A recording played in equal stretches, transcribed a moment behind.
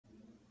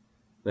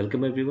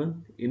Welcome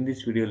everyone. In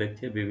this video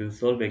lecture, we will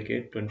solve a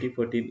GATE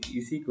 2014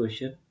 EC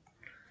question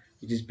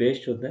which is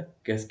based on the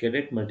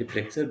Cascaded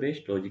Multiplexer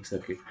based logic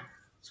circuit.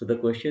 So the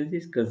question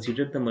is,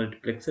 consider the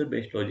multiplexer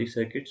based logic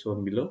circuit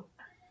shown below.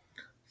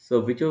 So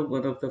which of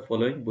one of the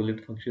following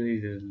Boolean function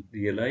is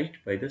realized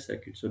by the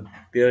circuit? So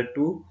there are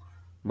two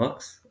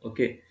mux.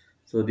 Okay.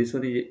 So this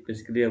one is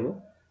basically our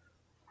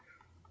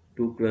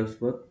 2 cross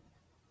 1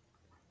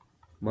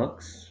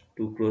 mux,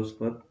 2 cross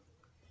 1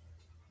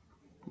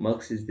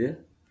 mux is there.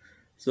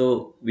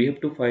 So we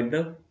have to find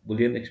the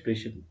Boolean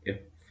expression f.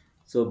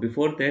 So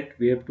before that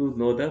we have to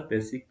know the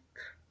basic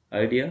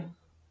idea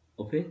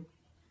of a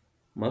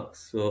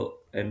mux. So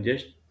I'm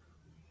just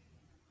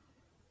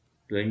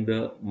doing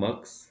the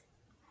mux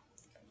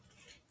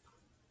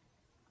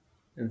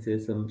and say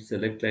some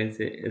select line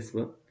say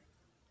s1.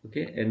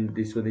 Okay, and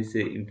this one is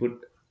say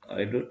input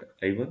I dot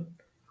I1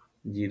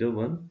 0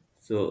 1.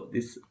 So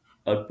this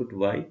output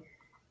y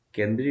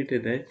can be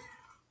written as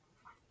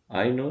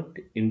I naught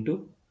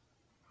into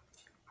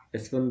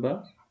s1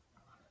 bar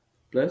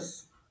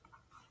plus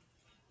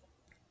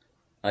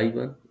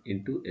I1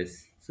 into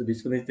S. So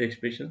this one is the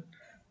expression.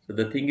 So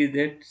the thing is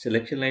that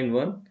selection line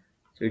 1,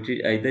 so it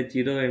is either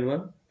 0 and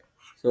 1.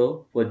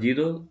 So for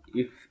 0,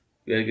 if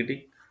we are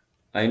getting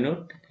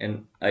I0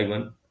 and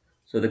I1,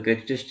 so the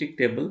characteristic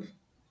table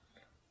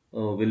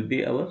will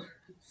be our,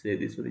 say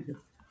this one is the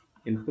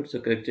input. So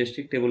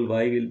characteristic table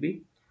Y will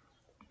be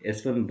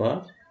S1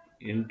 bar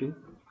into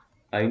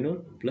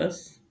I0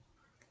 plus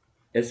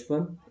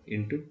S1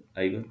 into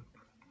I1.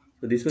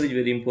 So this one is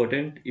very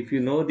important. If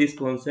you know this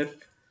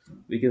concept,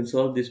 we can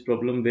solve this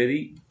problem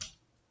very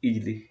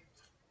easily.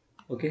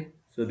 Okay,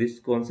 so this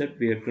concept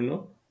we have to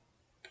know.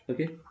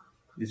 Okay,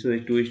 this one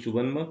is 2 is to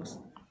 1 marks.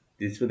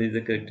 This one is the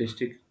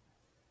characteristic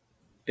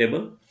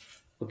table.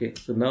 Okay,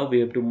 so now we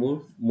have to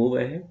move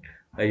ahead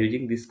by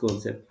using this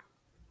concept.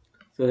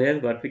 So here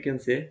what we can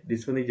say,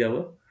 this one is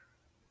our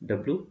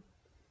w.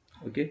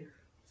 Okay,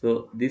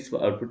 so this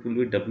output will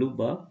be w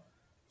bar.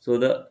 So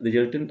the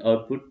resultant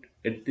output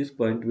at this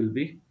point will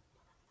be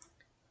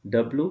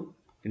w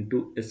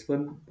into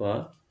s1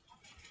 bar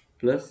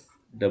plus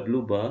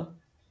w bar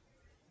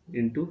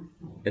into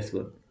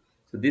s1.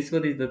 So this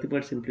one is nothing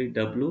but simply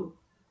w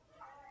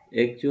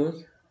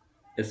XOR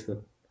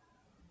S1.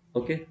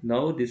 Okay,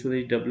 now this one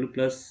is W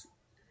plus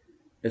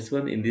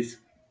S1 in this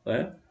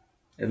wire,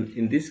 and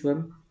in this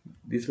one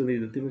is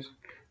nothing but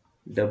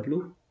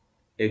W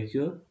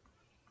XOR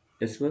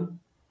S1,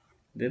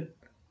 then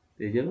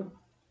there is a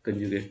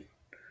conjugate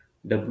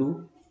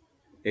W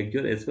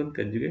XOR S1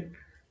 conjugate.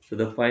 So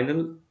the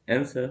final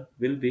answer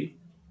will be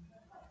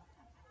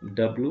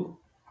W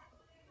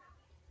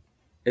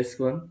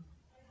S1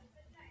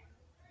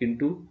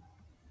 into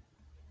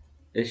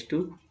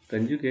S2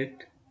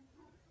 conjugate.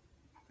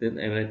 Then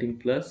I am writing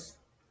plus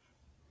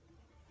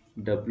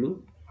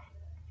W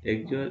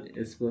XOR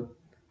S1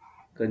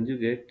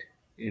 conjugate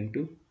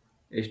into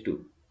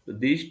H2. So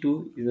these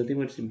two is nothing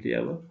but simply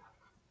our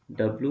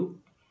W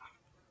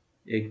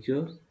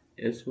XOR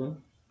S1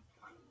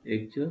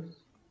 XOR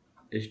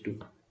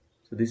H2.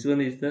 So this one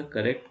is the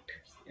correct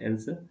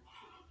answer.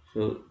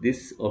 So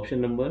this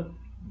option number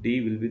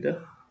D will be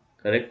the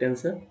correct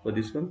answer for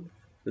this one.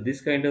 So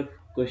this kind of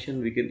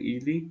question we can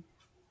easily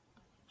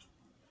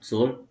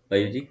solve by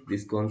using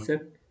this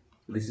concept.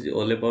 So this is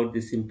all about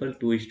the simple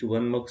 2 is to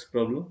 1 mux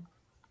problem.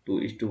 2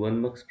 is to 1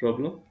 mux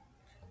problem.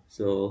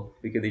 So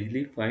we can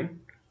easily find,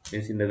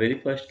 means in the very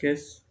first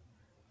case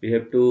we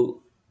have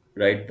to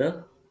write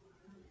the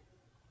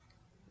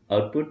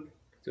output.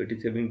 So it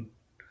is having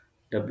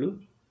w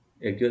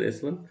actual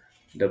s1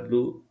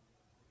 w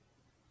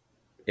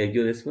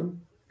actual s1,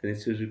 then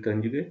it should be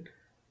conjugate,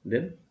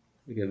 then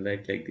we can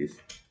write like this.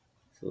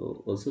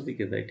 So also we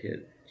can write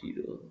here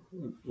 0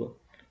 1 1.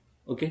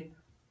 Okay,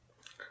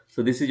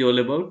 so this is all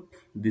about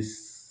this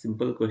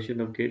simple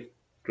question of gate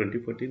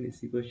 2014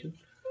 EC question.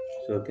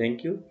 So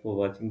thank you for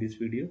watching this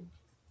video.